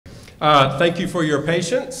Thank you for your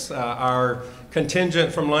patience. Our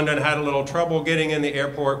contingent from London had a little trouble getting in the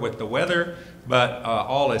airport with the weather, but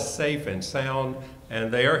all is safe and sound,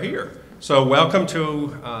 and they are here. So welcome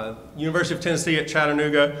to University of Tennessee at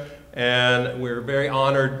Chattanooga, and we're very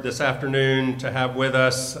honored this afternoon to have with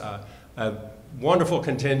us a wonderful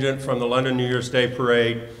contingent from the London New Year's Day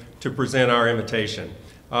Parade to present our invitation.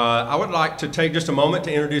 I would like to take just a moment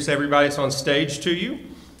to introduce everybody that's on stage to you.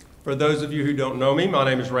 For those of you who don't know me, my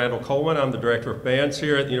name is Randall Coleman. I'm the Director of Bands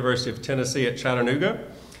here at the University of Tennessee at Chattanooga.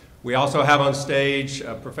 We also have on stage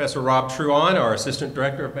Professor Rob Truon, our Assistant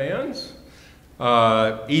Director of Bands,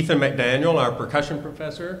 Ethan McDaniel, our Percussion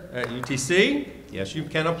Professor at UTC. Yes, you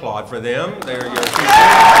can applaud for them. They're your teachers.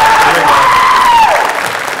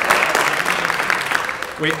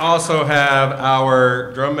 We also have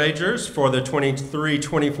our drum majors for the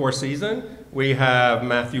 23-24 season. We have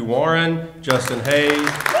Matthew Warren, Justin Hayes,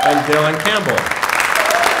 and Dylan Campbell.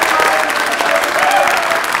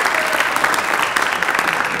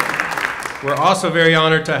 We're also very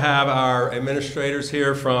honored to have our administrators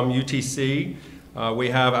here from UTC. We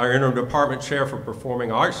have our interim department chair for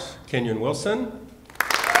performing arts, Kenyon Wilson.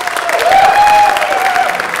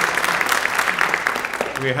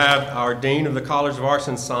 We have our dean of the College of Arts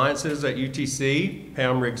and Sciences at UTC,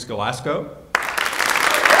 Pam Riggs-Galasco.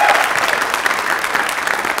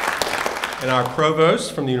 And our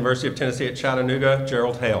provost from the University of Tennessee at Chattanooga,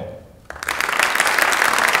 Gerald Hale.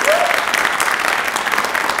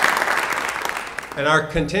 And our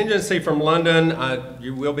contingency from London,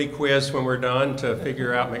 you will be quizzed when we're done to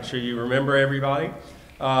figure out, make sure you remember everybody.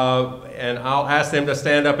 And I'll ask them to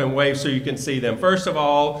stand up and wave so you can see them. First of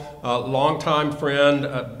all, longtime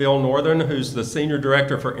friend Bill Northern, who's the Senior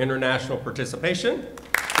Director for International Participation.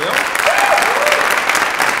 Bill.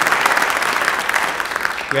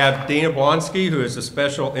 We have Dina Blonsky, who is the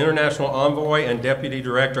Special International Envoy and Deputy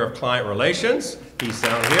Director of Client Relations. He's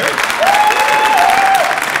down here.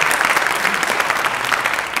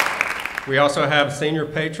 We also have Senior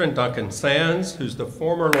Patron Duncan Sands, who's the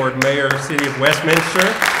former Lord Mayor of the City of Westminster,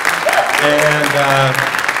 and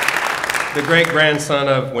the great-grandson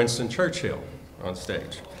of Winston Churchill on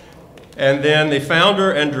stage. And then the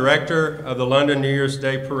founder and director of the London New Year's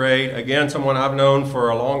Day Parade, again, someone I've known for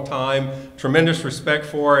a long time, tremendous respect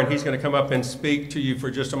for, and he's going to come up and speak to you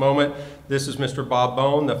for just a moment. This is Mr. Bob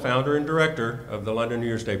Bone, the founder and director of the London New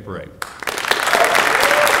Year's Day Parade.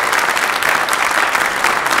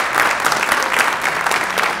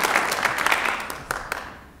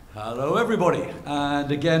 Hello, everybody,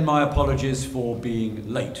 and again, my apologies for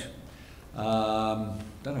being late.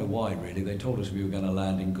 Don't know why, really. They told us we were going to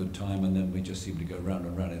land in good time, and then we just seemed to go round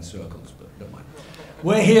and round in circles, but don't mind.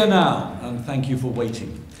 We're here now, and thank you for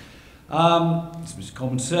waiting. As Mr.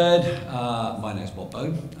 Coleman said, my name's Bob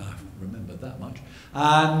Bone. I remember that much.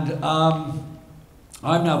 And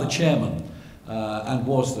I'm now the chairman, and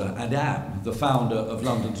am the founder of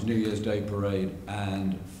London's New Year's Day Parade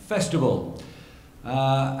and Festival.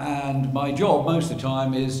 And my job most of the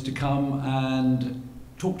time is to come and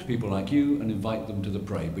talk to people like you and invite them to the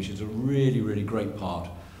parade, which is a really, really great part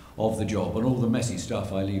of the job. And all the messy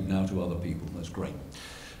stuff I leave now to other people. That's great.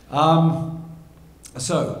 My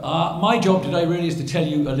job today really is to tell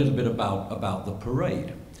you a little bit about the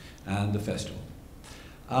parade and the festival.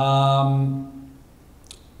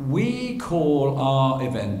 We call our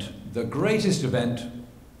event the greatest event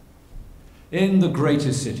in the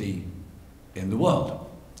greatest city in the world.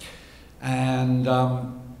 And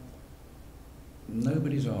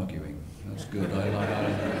nobody's arguing. That's good. I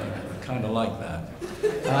kind of like that.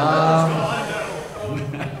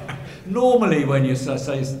 Normally when you say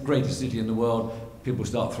it's the greatest city in the world, people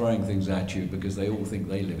start throwing things at you because they all think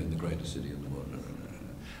they live in the greatest city in the world. No.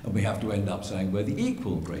 And we have to end up saying we're the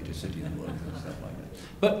equal greatest city in the world and stuff like that.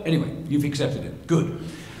 But anyway, you've accepted it. Good.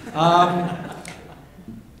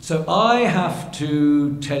 So I have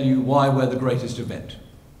to tell you why we're the greatest event.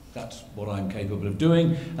 That's what I'm capable of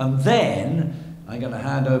doing. And then I'm going to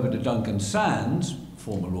hand over to Duncan Sands,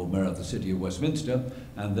 former Lord Mayor of the City of Westminster,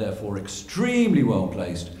 and therefore extremely well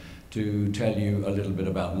placed to tell you a little bit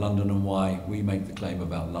about London and why we make the claim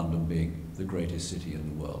about London being the greatest city in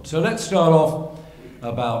the world. So let's start off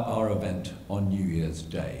about our event on New Year's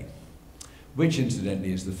Day, which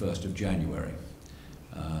incidentally is the 1st of January.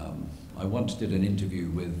 I once did an interview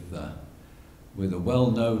with a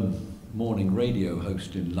well-known morning radio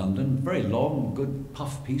host in London, very long, good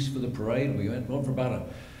puff piece for the parade. We went on for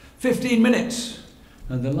about 15 minutes.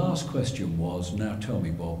 And the last question was, now tell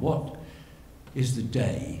me, Bob, what is the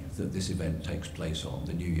day that this event takes place on,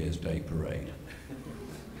 the New Year's Day Parade?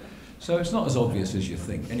 So it's not as obvious as you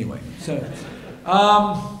think. Anyway,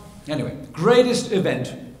 greatest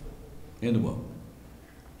event in the world.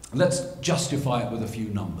 Let's justify it with a few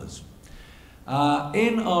numbers.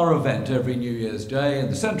 In our event every New Year's Day in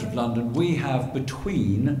the centre of London, we have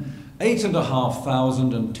between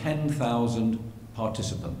 8,500 and 10,000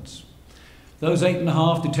 participants. Those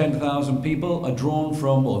 8,500 to 10,000 people are drawn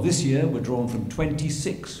from, or this year we're drawn from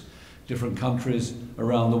 26 different countries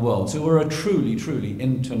around the world. So we're a truly, truly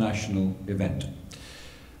international event.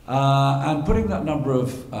 And putting that number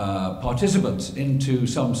of participants into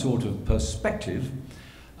some sort of perspective,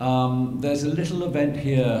 there's a little event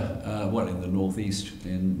here, well, in the northeast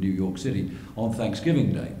in New York City on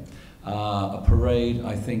Thanksgiving Day. A parade,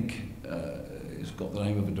 I think, it's got the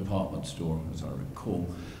name of a department store, as I recall.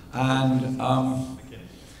 And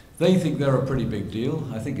they think they're a pretty big deal.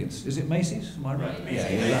 I think is it Macy's? Am I right? Yeah,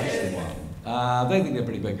 that's the one. They think they're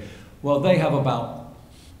pretty big. Well, they have about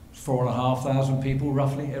 4,500 people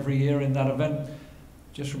roughly every year in that event.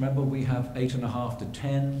 Just remember, we have 8,500 to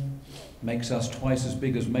 10. Makes us twice as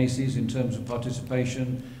big as Macy's in terms of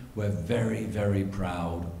participation. We're very, very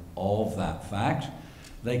proud of that fact.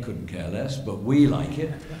 They couldn't care less, but we like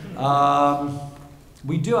it.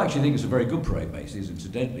 We do actually think it's a very good parade, Macy's,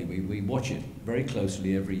 incidentally. We watch it very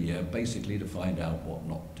closely every year, basically to find out what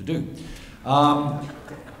not to do. But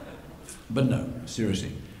no,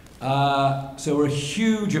 seriously. So we're a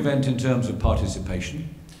huge event in terms of participation.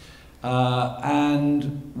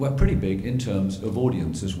 And we're pretty big in terms of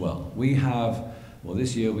audience as well. We have, well,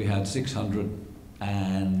 this year we had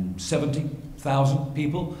 670,000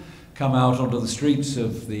 people come out onto the streets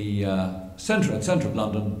of the centre of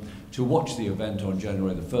London to watch the event on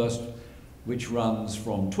January the 1st, which runs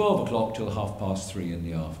from 12 o'clock till 3:30 in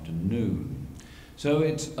the afternoon. So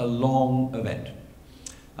it's a long event.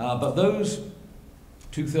 But those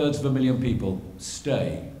 2/3 people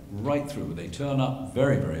stay right through. They turn up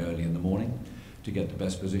very, very early in the morning to get the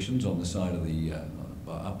best positions on the side of the,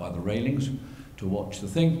 up by the railings to watch the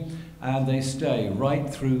thing, and they stay right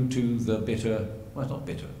through to the bitter, well, not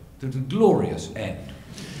bitter, to the glorious end.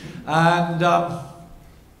 And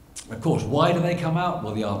of course, why do they come out?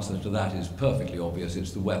 Well, the answer to that is perfectly obvious.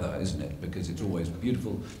 It's the weather, isn't it? Because it's always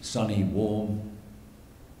beautiful, sunny, warm.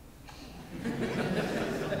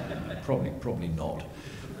 Probably not,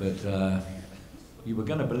 but you were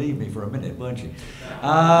going to believe me for a minute, weren't you?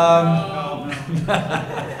 No,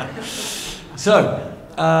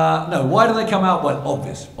 why do they come out? Well,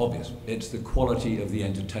 obvious. It's the quality of the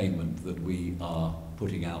entertainment that we are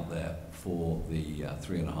putting out there for the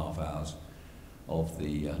 3.5 hours of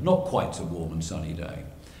the not quite so warm and sunny day.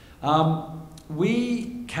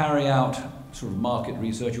 We carry out sort of market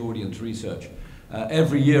research, audience research,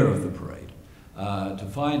 every year of the parade to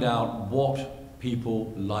find out what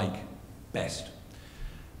people like best.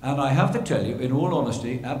 And I have to tell you, in all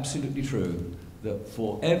honesty, absolutely true, that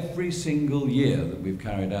for every single year that we've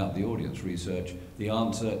carried out the audience research, the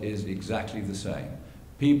answer is exactly the same.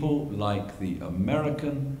 People like the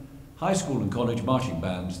American high school and college marching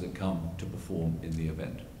bands that come to perform in the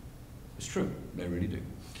event. It's true, they really do.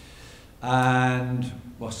 And,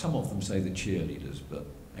 well, some of them say the cheerleaders, but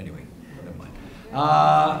anyway, never mind.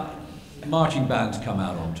 Marching bands come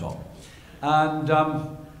out on top. And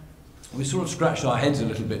we sort of scratched our heads a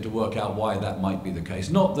little bit to work out why that might be the case.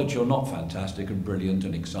 Not that you're not fantastic and brilliant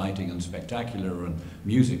and exciting and spectacular and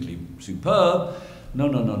musically superb. No.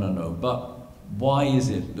 But why is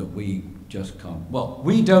it that we just can't? Well,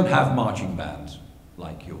 we don't have marching bands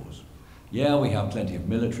like yours. Yeah, we have plenty of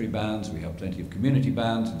military bands, we have plenty of community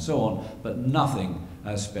bands and so on, but nothing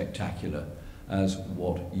as spectacular as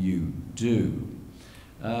what you do.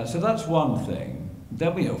 So that's one thing.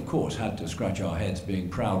 Then we, of course, had to scratch our heads, being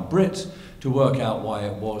proud Brits, to work out why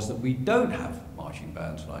it was that we don't have marching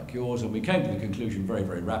bands like yours, and we came to the conclusion very,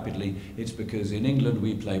 very rapidly, it's because in England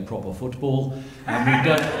we play proper football, and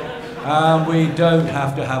we don't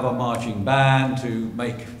have to have a marching band to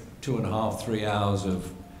make 2.5, 3 hours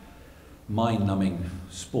of mind-numbing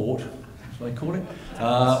sport, as I call it,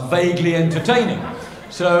 vaguely entertaining.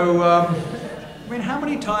 So, I mean, how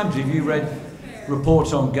many times have you read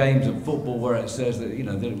reports on games of football where it says that, you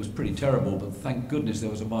know, that it was pretty terrible, but thank goodness there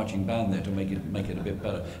was a marching band there to make it a bit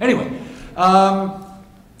better. Anyway,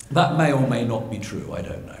 that may or may not be true, I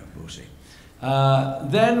don't know, we'll see.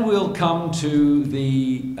 Then we'll come to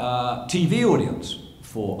the TV audience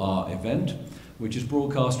for our event, which is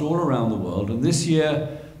broadcast all around the world, and this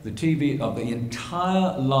year the TV of the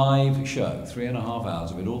entire live show, 3.5 hours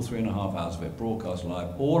of it, all 3.5 hours of it, broadcast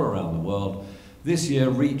live all around the world, this year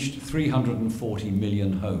reached 340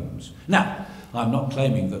 million homes. Now, I'm not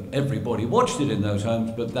claiming that everybody watched it in those homes,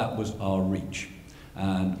 but that was our reach.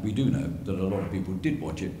 And we do know that a lot of people did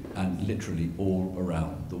watch it, and literally all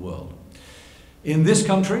around the world. In this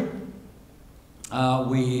country,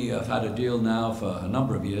 We have had a deal now for a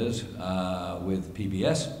number of years with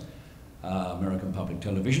PBS, American Public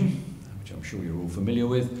Television, which I'm sure you're all familiar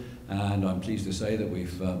with, and I'm pleased to say that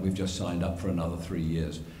we've just signed up for another 3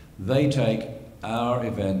 years. They take our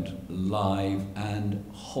event live and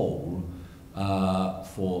whole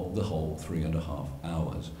for the whole 3.5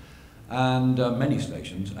 hours. And many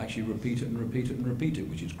stations actually repeat it and repeat it and repeat it,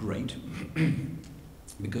 which is great.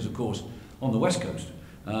 Because, of course, on the West Coast,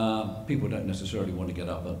 people don't necessarily want to get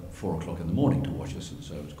up at 4 o'clock in the morning to watch us, and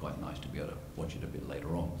so it's quite nice to be able to watch it a bit later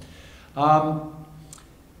on.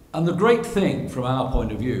 And the great thing from our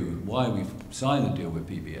point of view, why we've signed the deal with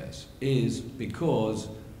PBS, is because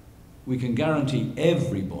we can guarantee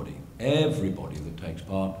everybody that takes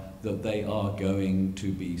part, that they are going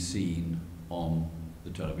to be seen on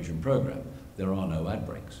the television program. There are no ad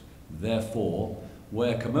breaks. Therefore,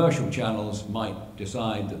 where commercial channels might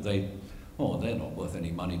decide that they're not worth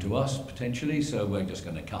any money to us, potentially, so we're just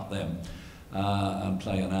going to cut them and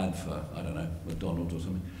play an ad for, I don't know, McDonald's or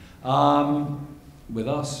something. With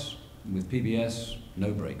us, with PBS,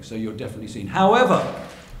 no breaks, so you're definitely seen. However,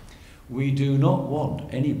 we do not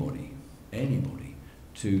want anybody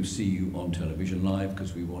to see you on television live,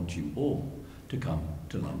 because we want you all to come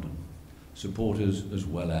to London, supporters as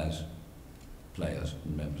well as players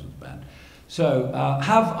and members of the band. So,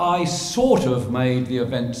 have I sort of made the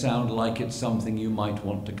event sound like it's something you might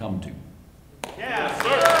want to come to? Yeah,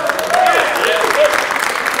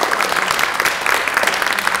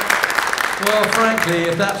 Well, frankly,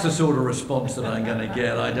 if that's the sort of response that I'm going to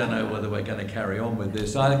get, I don't know whether we're going to carry on with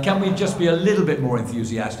this. Can we just be a little bit more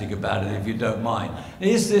enthusiastic about it, if you don't mind?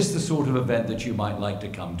 Is this the sort of event that you might like to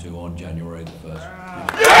come to on January the 1st?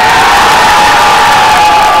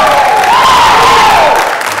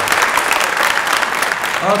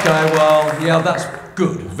 Okay, well, yeah, that's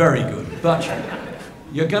good, very good. But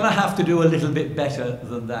you're going to have to do a little bit better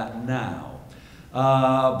than that now.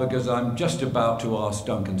 Because I'm just about to ask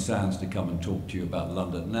Duncan Sands to come and talk to you about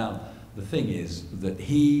London. Now, the thing is that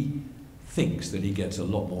he thinks that he gets a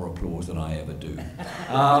lot more applause than I ever do.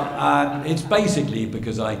 And it's basically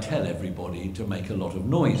because I tell everybody to make a lot of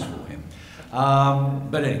noise for him.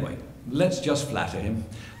 But anyway, let's just flatter him,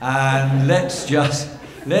 and let's just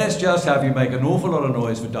have you make an awful lot of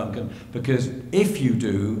noise for Duncan, because if you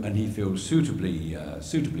do, and he feels suitably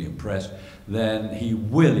impressed, then he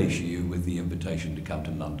will issue you with the invitation to come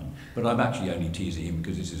to London. But I'm actually only teasing him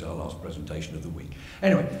because this is our last presentation of the week.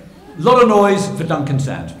 Anyway, a lot of noise for Duncan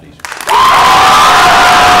Sands, please.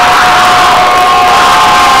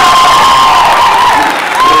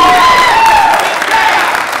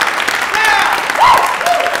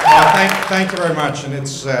 Thank you very much, and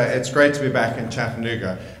it's great to be back in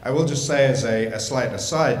Chattanooga. I will just say as a slight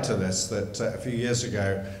aside to this that a few years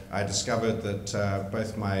ago I discovered that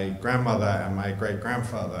both my grandmother and my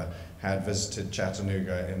great-grandfather had visited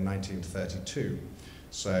Chattanooga in 1932.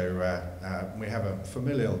 So we have a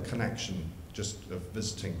familial connection just of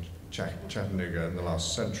visiting Chattanooga in the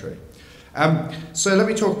last century. So let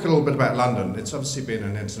me talk a little bit about London. It's obviously been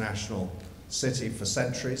an international city for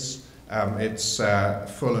centuries. It's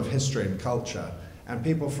full of history and culture, and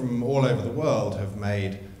people from all over the world have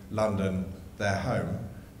made London their home.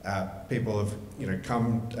 People have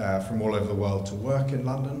come from all over the world to work in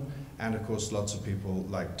London, and of course lots of people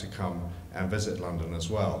like to come and visit London as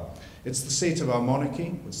well. It's the seat of our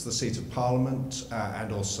monarchy, it's the seat of Parliament,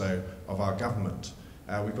 and also of our government.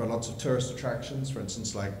 We've got lots of tourist attractions, for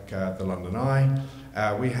instance like the London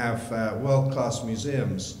Eye. We have world-class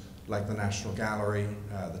museums like the National Gallery,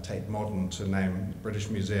 the Tate Modern, British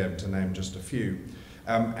Museum, to name just a few.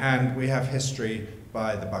 And we have history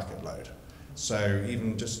by the bucket load. So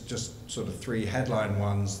even just sort of three headline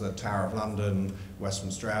ones, the Tower of London,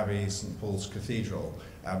 Westminster Abbey, St. Paul's Cathedral,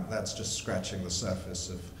 that's just scratching the surface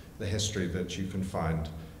of the history that you can find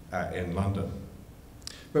in London.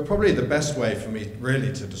 But probably the best way for me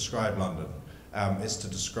really to describe London is to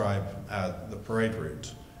describe the parade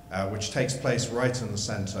route. Which takes place right in the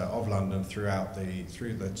centre of London through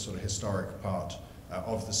the sort of historic part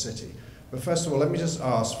of the city. But first of all, let me just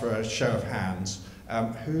ask for a show of hands,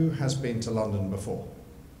 who has been to London before?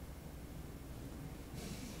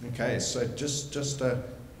 Okay, so just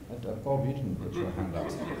Bob, you didn't put your hand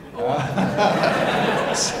up.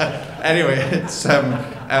 So, anyway, it's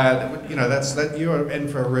you are in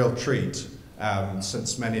for a real treat,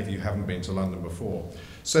 since many of you haven't been to London before.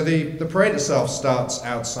 So the parade itself starts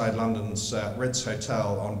outside London's Ritz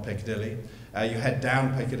Hotel on Piccadilly. You head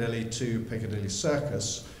down Piccadilly to Piccadilly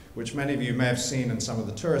Circus, which many of you may have seen in some of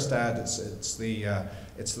the tourist ads. It's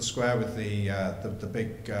the square with the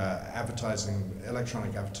big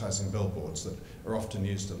electronic advertising billboards that are often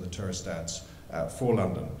used in the tourist ads for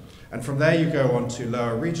London. And from there you go on to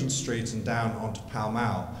Lower Regent Street and down onto Pall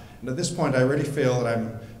Mall. And at this point I really feel that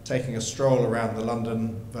I'm taking a stroll around the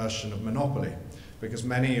London version of Monopoly, because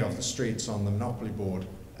many of the streets on the Monopoly board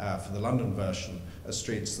for the London version are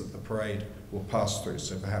streets that the parade will pass through.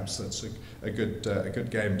 So perhaps that's a good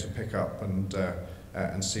game to pick up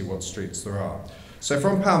and see what streets there are. So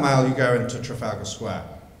from Pall Mall you go into Trafalgar Square.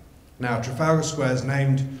 Now Trafalgar Square is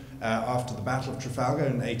named after the Battle of Trafalgar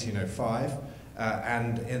in 1805,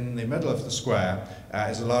 and in the middle of the square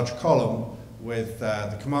is a large column with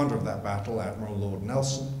the commander of that battle, Admiral Lord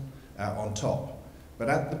Nelson, on top. But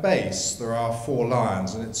at the base there are 4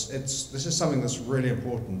 lions, and this is something that's really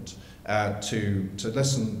important to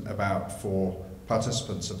listen about for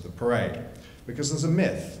participants of the parade, because there's a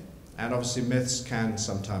myth, and obviously myths can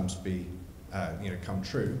sometimes be come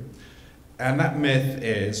true. And that myth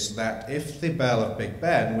is that if the bell of Big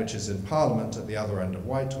Ben, which is in Parliament at the other end of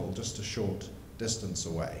Whitehall, just a short distance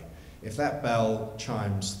away, if that bell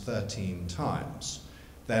chimes 13 times,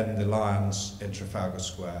 then the lions in Trafalgar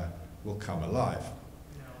Square will come alive.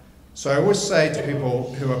 So I always say to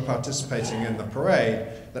people who are participating in the parade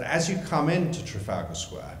that as you come into Trafalgar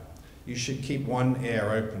Square, you should keep one ear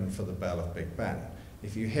open for the bell of Big Ben.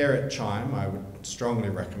 If you hear it chime, I would strongly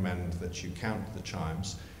recommend that you count the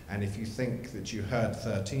chimes. And if you think that you heard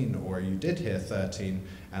 13, or you did hear 13,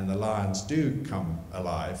 and the lions do come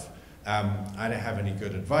alive, I don't have any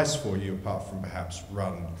good advice for you apart from perhaps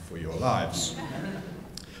run for your lives.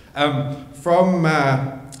 From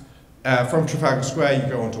Trafalgar Square you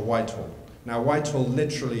go on to Whitehall. Now Whitehall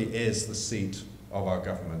literally is the seat of our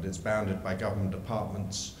government. It's bounded by government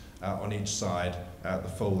departments on each side, the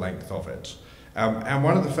full length of it. And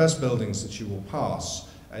one of the first buildings that you will pass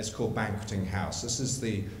is called Banqueting House. This is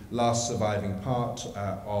the last surviving part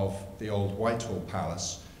of the old Whitehall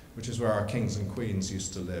Palace, which is where our kings and queens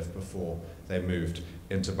used to live before they moved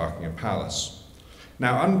into Buckingham Palace.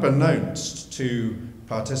 Now, unbeknownst to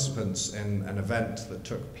participants in an event that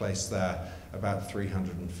took place there about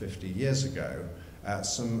 350 years ago,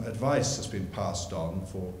 some advice has been passed on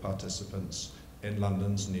for participants in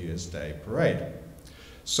London's New Year's Day parade.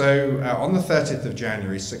 So on the 30th of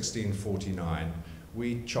January 1649,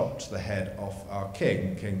 we chopped the head off our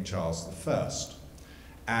king, King Charles I.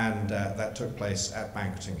 And that took place at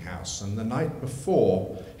Banqueting House. And the night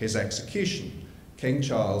before his execution, King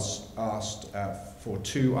Charles asked for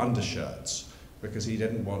 2 undershirts because he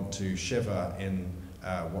didn't want to shiver in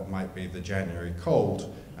what might be the January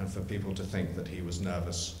cold and for people to think that he was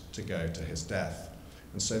nervous to go to his death.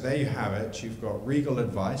 And so there you have it. You've got regal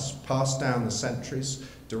advice passed down the centuries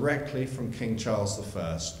directly from King Charles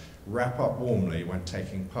I. Wrap up warmly when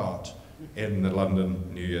taking part in the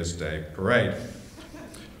London New Year's Day parade.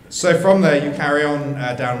 So from there you carry on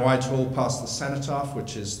down Whitehall past the Cenotaph,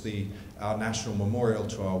 which is our national memorial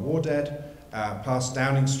to our war dead, past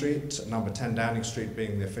Downing Street, number 10 Downing Street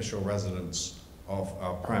being the official residence of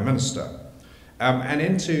our Prime Minister, and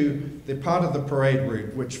into the part of the parade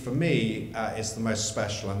route which for me is the most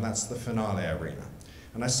special, and that's the finale arena.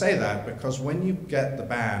 And I say that because when you get the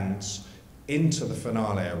bands into the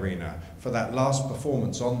finale arena for that last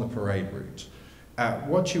performance on the parade route,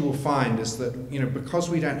 what you will find is that, because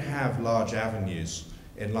we don't have large avenues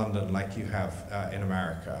in London like you have in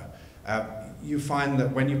America, you find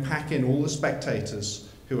that when you pack in all the spectators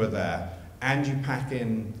who are there and you pack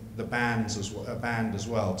in the bands a band as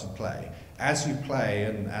well to play, as you play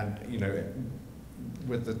and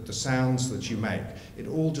with the sounds that you make, it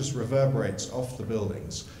all just reverberates off the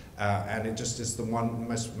buildings. And it just is the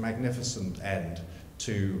most magnificent end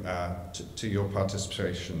to your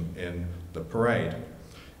participation in the parade.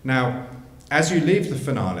 Now, as you leave the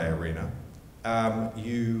finale arena,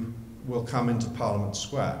 you will come into Parliament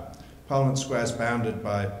Square. Parliament Square is bounded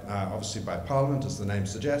by, obviously by Parliament, as the name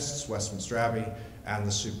suggests, Westminster Abbey, and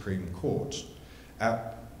the Supreme Court.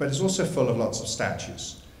 But it's also full of lots of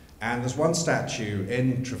statues. And there's one statue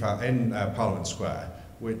in Parliament Square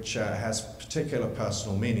which has particular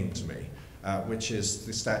personal meaning to me, which is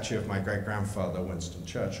the statue of my great-grandfather, Winston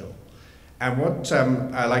Churchill. And what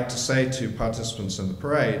I like to say to participants in the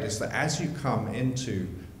parade is that as you come into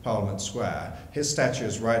Parliament Square, his statue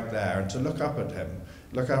is right there, and to look up at him,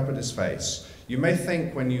 look up at his face, you may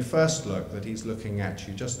think when you first look that he's looking at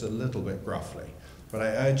you just a little bit gruffly, but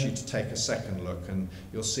I urge you to take a second look and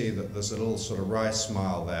you'll see that there's a little sort of wry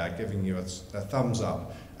smile there giving you a thumbs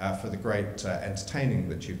up for the great entertaining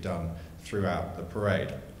that you've done throughout the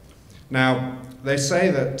parade. Now, they say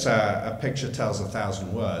that a picture tells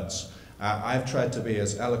 1,000 words. I've tried to be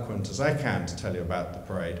as eloquent as I can to tell you about the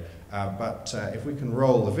parade, but if we can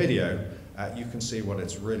roll the video, you can see what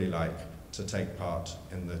it's really like to take part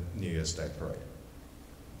in the New Year's Day parade.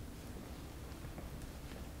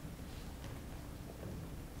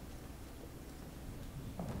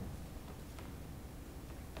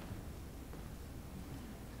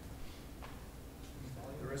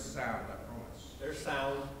 There is sound, I promise. There's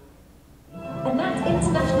sound. And that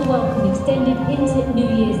international welcome extended into New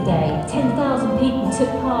Year's Day. 10,000 people took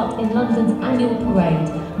part in London's annual parade,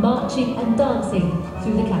 marching and dancing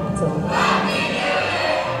through the capital. Happy New Year!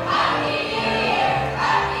 Happy New Year!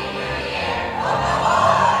 Happy New Year!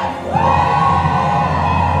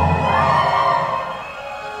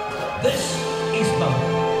 This is London.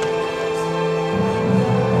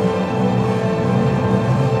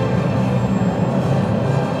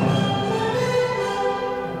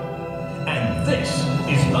 This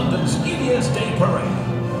is London's New Year's Day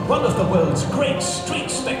Parade, one of the world's great street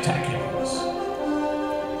spectaculars.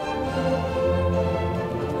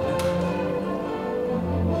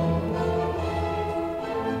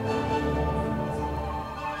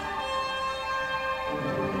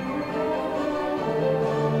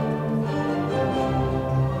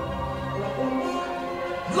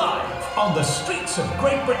 Live on the streets of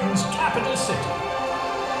Great Britain's capital city.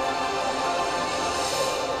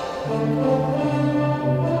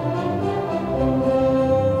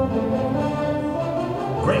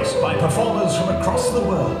 Graced by performers from across the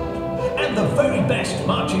world and the very best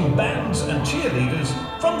marching bands and cheerleaders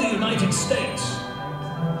from the United States.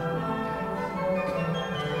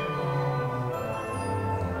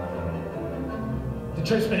 The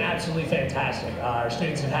trip's been absolutely fantastic. Our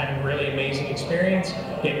students have had a really amazing experience,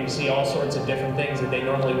 getting to see all sorts of different things that they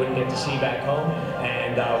normally wouldn't get to see back home,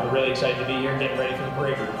 and we're really excited to be here getting ready for the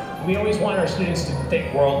parade route. We always want our students to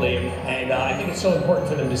think worldly, and I think it's so important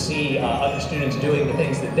for them to see other students doing the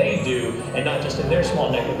things that they do, and not just in their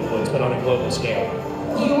small neck of the woods, but on a global scale.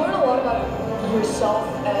 You learn a lot about yourself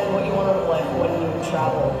and what you want out of life when you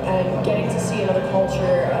travel, and getting to see another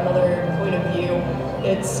culture, another point of view,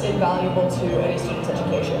 it's invaluable to any student's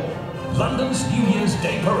education. London's New Year's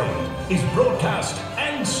Day Parade is broadcast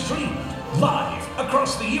and streamed live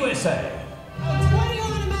across the USA.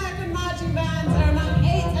 21 American marching bands and around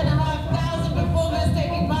 8,500 performers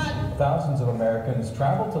taking part. Thousands of Americans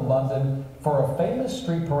travel to London for a famous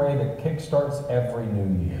street parade that kickstarts every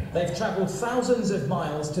new year. They've travelled thousands of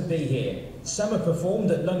miles to be here. Some have performed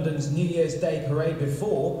at London's New Year's Day parade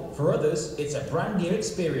before. For others, it's a brand new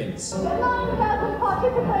experience. There are 9,000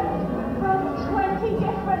 participants from 20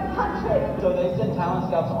 different countries. So they send talent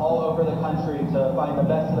scouts all over the country to find the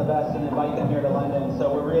best of the best and invite them here to London.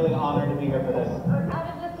 So we're really honored to be here for this. Out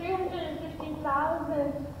of the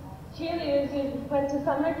 350,000 cheerleaders who went to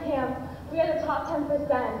summer camp, we are the top 10%.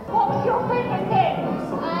 What was your favorite thing?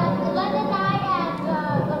 London Eye and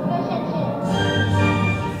the fish and chips.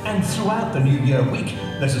 And throughout the New Year week,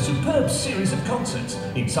 there's a superb series of concerts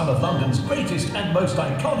in some of London's greatest and most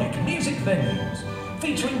iconic music venues,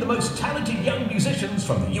 featuring the most talented young musicians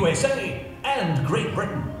from the USA and Great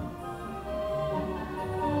Britain.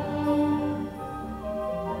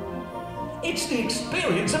 It's the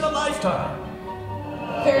experience of a lifetime.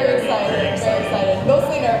 Very excited,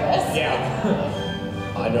 mostly nervous. Yeah.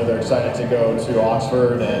 I know they're excited to go to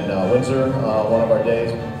Oxford and Windsor one of our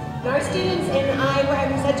days. Our students and I were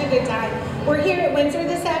having such a good time. We're here at Windsor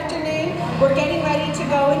this afternoon. We're getting ready to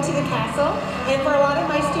go into the castle. And for a lot of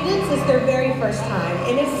my students, it's their very first time.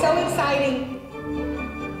 And it's so exciting.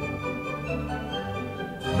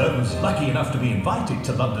 Those lucky enough to be invited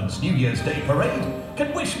to London's New Year's Day parade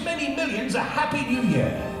can wish many millions a happy new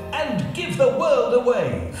year and give the world a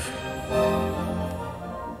wave.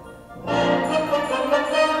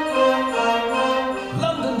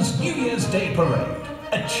 London's New Year's Day parade,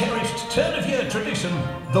 a cherished turn-of-year tradition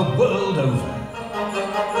the world over.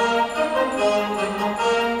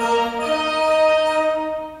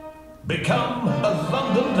 Become a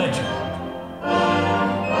London legend.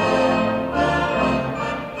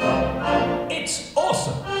 It's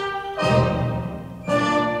awesome.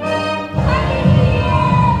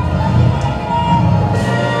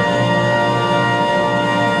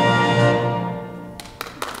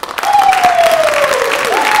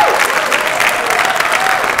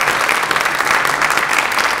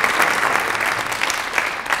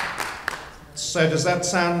 So does that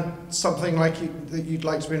sound something like that you'd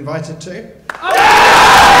like to be invited to?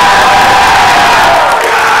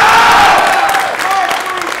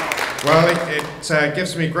 Well, it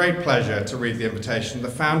gives me great pleasure to read the invitation. The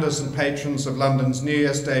founders and patrons of London's New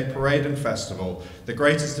Year's Day Parade and Festival, the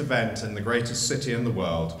greatest event in the greatest city in the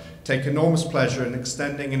world, take enormous pleasure in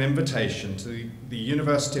extending an invitation to the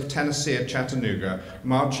University of Tennessee at Chattanooga,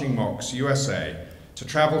 Marching Mocs, USA, to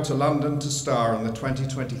travel to London to star in the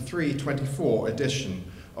 2023-24 edition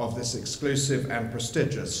of this exclusive and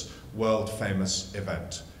prestigious world-famous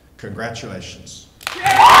event. Congratulations.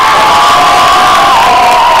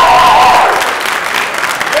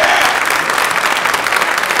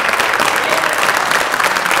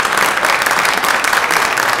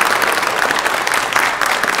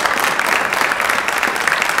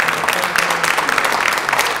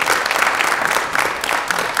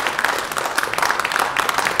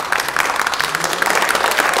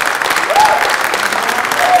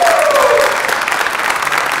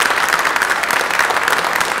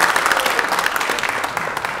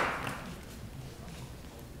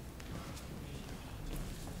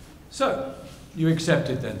 So, you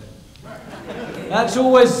accepted then. That's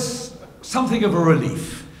always something of a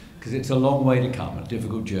relief, because it's a long way to come, a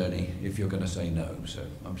difficult journey if you're going to say no, so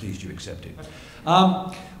I'm pleased you accepted.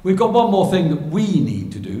 We've got one more thing that we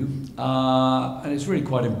need to do, and it's really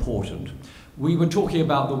quite important. We were talking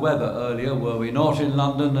about the weather earlier, were we not, in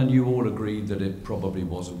London, and you all agreed that it probably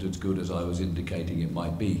wasn't as good as I was indicating it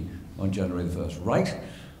might be on January the 1st, right?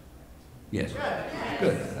 Yes.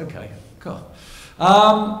 Good, okay, cool.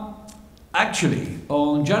 Actually,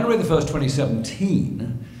 on January the 1st,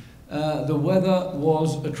 2017, the weather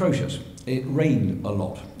was atrocious. It rained a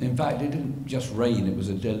lot. In fact, it didn't just rain, it was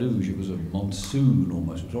a deluge, it was a monsoon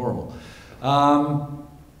almost, it was horrible.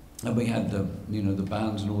 And we had the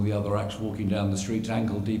bands and all the other acts walking down the streets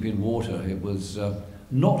ankle deep in water. It was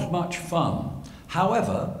not much fun.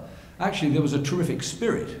 However, actually there was a terrific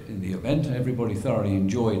spirit in the event. Everybody thoroughly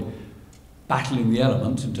enjoyed battling the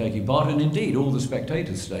elements and taking part, and indeed all the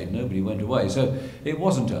spectators stayed, nobody went away. So it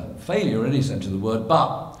wasn't a failure in any sense of the word,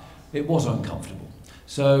 but it was uncomfortable.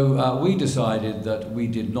 So we decided that we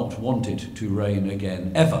did not want it to rain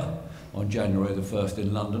again ever on January the 1st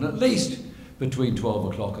in London, at least between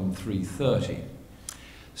 12 o'clock and 3:30.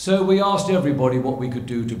 So we asked everybody what we could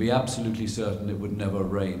do to be absolutely certain it would never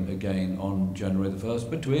rain again on January the 1st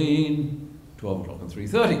between 12 o'clock and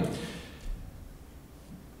 3:30.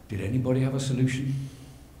 Did anybody have a solution?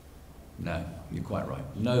 No, you're quite right.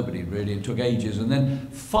 Nobody really. It took ages. And then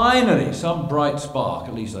finally, some bright spark,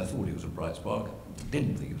 at least I thought it was a bright spark,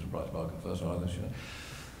 didn't think it was a bright spark at first either,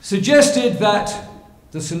 suggested that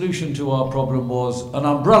the solution to our problem was an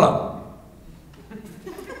umbrella.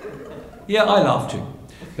 Yeah, I laughed too,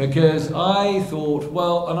 because I thought,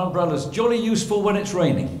 well, an umbrella's jolly useful when it's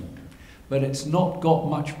raining, but it's not got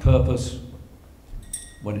much purpose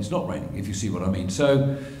when it's not raining, if you see what I mean.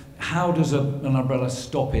 So how does an umbrella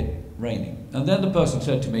stop it raining? And then the person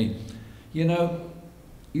said to me, you know,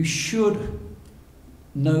 you should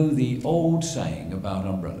know the old saying about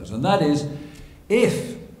umbrellas, and that is,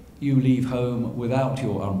 if you leave home without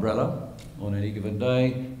your umbrella on any given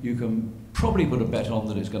day, you can probably put a bet on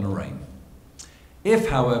that it's going to rain. If,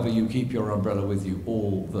 however, you keep your umbrella with you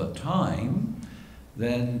all the time,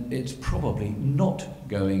 then it's probably not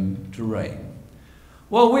going to rain.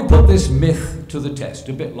 Well, we put this myth to the test,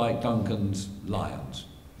 a bit like Duncan's lions,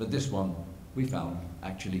 but this one we found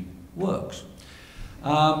actually works.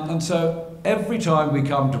 And so every time we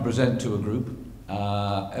come to present to a group,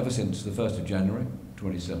 ever since the 1st of January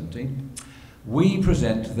 2017, we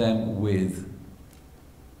present them with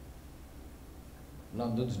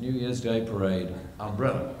London's New Year's Day Parade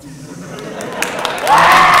umbrella.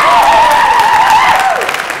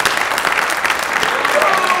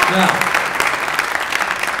 Now,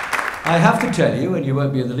 I have to tell you, and you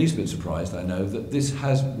won't be in the least bit surprised, I know, that this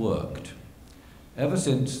has worked. Ever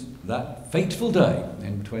since that fateful day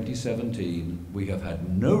in 2017, we have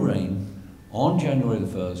had no rain on January the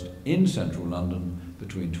 1st in central London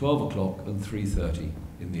between 12 o'clock and 3:30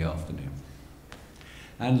 in the afternoon.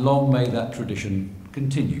 And long may that tradition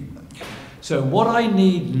continue. So what I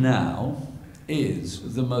need now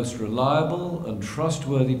is the most reliable and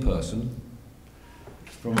trustworthy person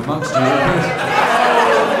from amongst you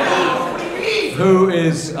who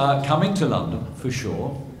is coming to London, for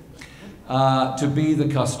sure, to be the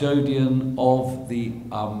custodian of the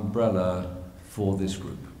umbrella for this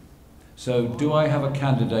group. So do I have a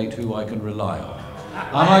candidate who I can rely on?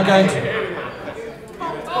 Am I going to?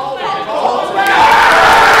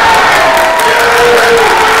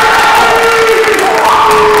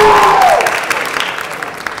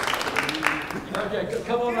 Okay,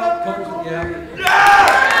 come on up, Colton, yeah.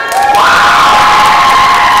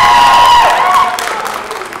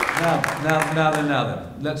 Now then,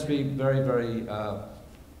 let's be very, very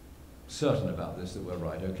certain about this, that we're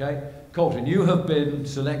right, okay? Colton, you have been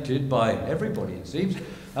selected by everybody, it seems,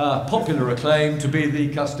 popular acclaim, to be the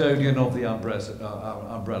custodian of the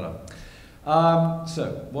umbrella.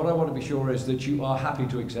 So, what I want to be sure is that you are happy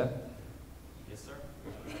to accept. Yes, sir.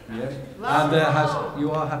 Yes. And there has,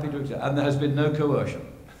 you are happy to accept, and there has been no coercion.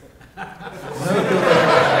 No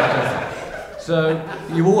coercion. So,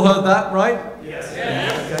 you all heard that, right? Yes.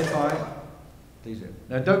 Okay, fine. Please do.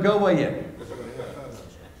 Now, don't go away yet.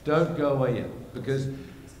 Don't go away yet, because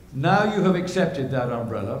now you have accepted that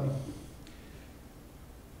umbrella.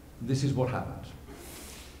 This is what happens.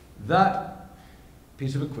 That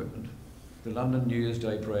piece of equipment, the London New Year's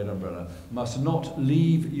Day Parade umbrella, must not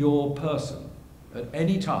leave your person at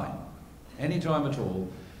any time at all,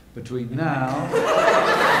 between now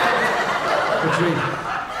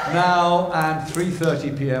and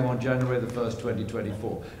 3:30 p.m. on January the 1st,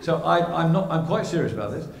 2024. So I'm quite serious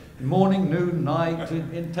about this. Morning, noon, night,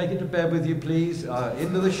 take it to bed with you, please.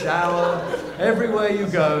 Into the shower, everywhere you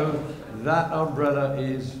go, that umbrella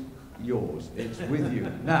is yours. It's with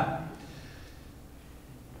you. Now,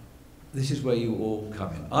 this is where you all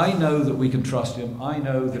come in. I know that we can trust him. I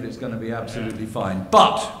know that it's going to be absolutely fine.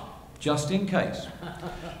 But, just in case,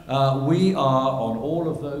 we are on all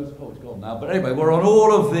of those, oh, it's gone now, but anyway, we're on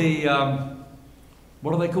all of the,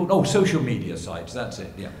 what are they called? Oh, social media sites, that's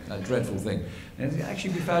it, yeah, that dreadful thing. And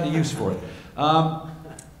actually we found a use for it.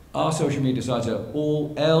 Our social media sites are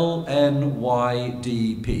all LNYDP,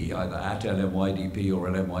 either at LNYDP or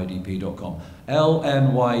LNYDP.com.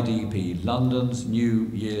 LNYDP, London's New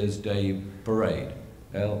Year's Day Parade.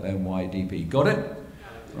 LNYDP. Got it?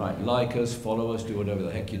 Right, like us, follow us, do whatever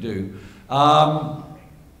the heck you do.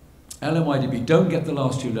 LNYDP, don't get the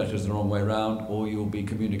last two letters the wrong way around, or you'll be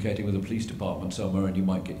communicating with the police department somewhere and you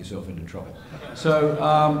might get yourself into trouble. So,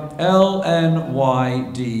 LNYDP,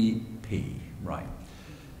 right.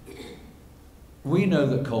 We know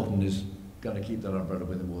that Colton is going to keep that umbrella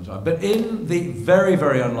with him all the time, but in the very,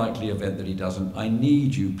 very unlikely event that he doesn't, I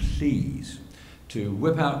need you, please, to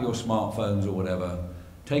whip out your smartphones or whatever,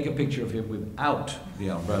 take a picture of him without the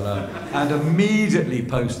umbrella, and immediately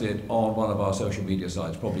post it on one of our social media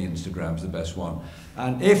sites, probably Instagram's the best one.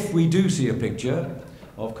 And if we do see a picture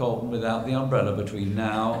of Colton without the umbrella between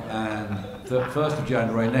now and the 1st of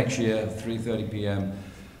January next year, 3:30 p.m.,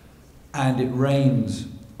 and it rains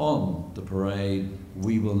on the parade,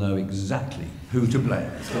 we will know exactly who to blame.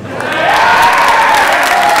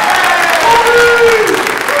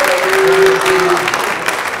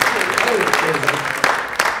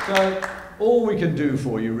 So, all we can do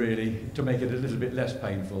for you, really, to make it a little bit less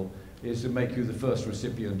painful, is to make you the first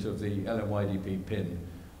recipient of the LNYDP pin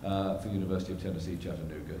for University of Tennessee,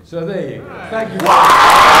 Chattanooga. So there you go. Thank you.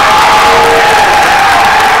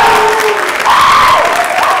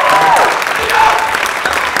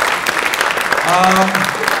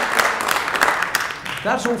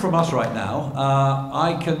 That's all from us right now.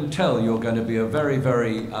 I can tell you're going to be a very,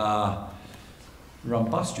 very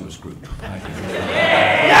rumbustious group.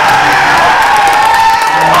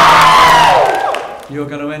 You're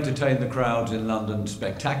going to entertain the crowds in London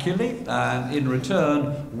spectacularly, and in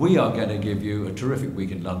return, we are going to give you a terrific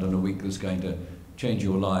week in London, a week that's going to change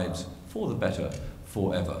your lives for the better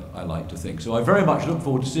forever, I like to think. So I very much look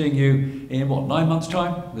forward to seeing you in, 9 months'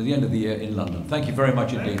 time? At the end of the year in London. Thank you very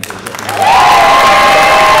much indeed.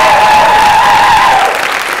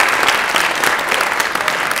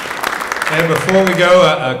 And before we go,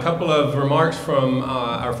 a couple of remarks from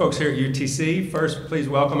our folks here at UTC. First, please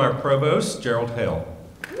welcome our provost, Gerald Hale.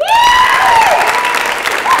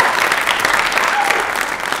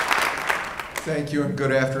 Thank you and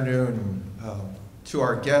good afternoon. To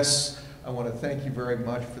our guests, I want to thank you very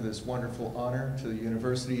much for this wonderful honor to the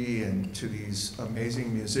university and to these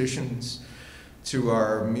amazing musicians. To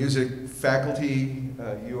our music faculty,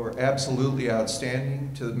 you are absolutely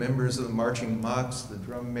outstanding. To the members of the marching Mocs, the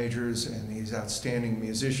drum majors, and these outstanding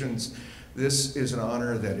musicians, this is an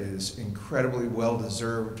honor that is incredibly well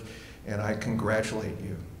deserved, and I congratulate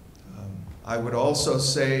you. I would also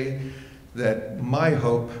say that my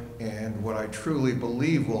hope and what I truly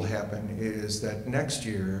believe will happen is that next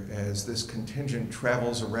year, as this contingent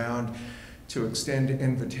travels around to extend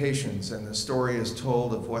invitations, and the story is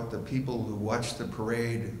told of what the people who watch the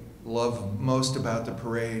parade love most about the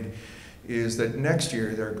parade, is that next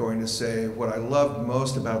year they're going to say, what I loved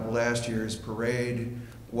most about last year's parade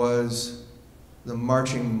was the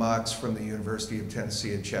marching Mocs from the University of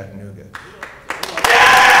Tennessee at Chattanooga.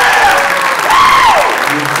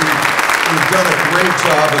 You've done a great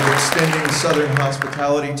job of extending Southern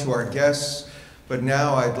hospitality to our guests, but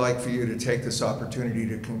now I'd like for you to take this opportunity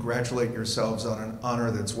to congratulate yourselves on an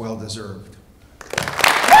honor that's well deserved.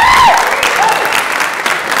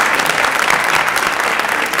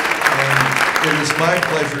 And it is my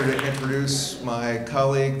pleasure to introduce my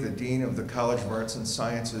colleague, the Dean of the College of Arts and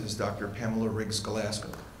Sciences, Dr. Pamela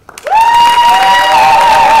Riggs-Glasgow.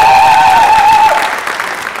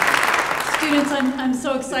 students, I'm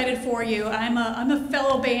so excited for you. I'm a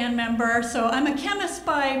fellow band member, so I'm a chemist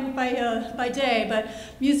by day, but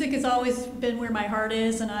music has always been where my heart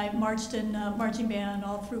is, and I marched in marching band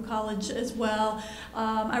all through college as well.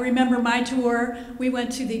 I remember my tour. We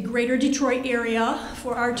went to the greater Detroit area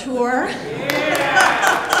for our tour.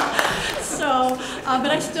 So, but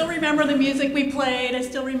I still remember the music we played. I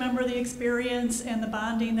still remember the experience and the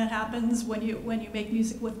bonding that happens when you make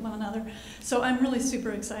music with one another. So I'm really super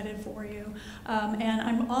excited for you. And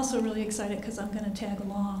I'm also really excited because I'm going to tag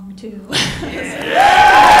along too.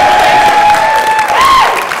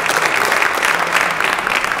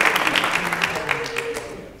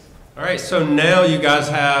 All right, so now you guys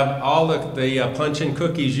have all of the punch and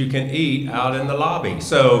cookies you can eat out in the lobby.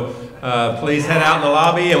 So please head out in the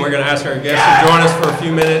lobby, and we're going to ask our guests to join us for a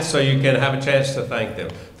few minutes so you can have a chance to thank them.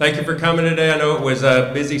 Thank you for coming today. I know it was a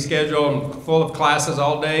busy schedule, full of classes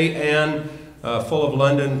all day, and full of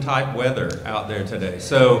London-type weather out there today.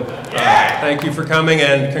 So thank you for coming,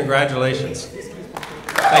 and congratulations.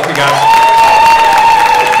 Thank you, guys.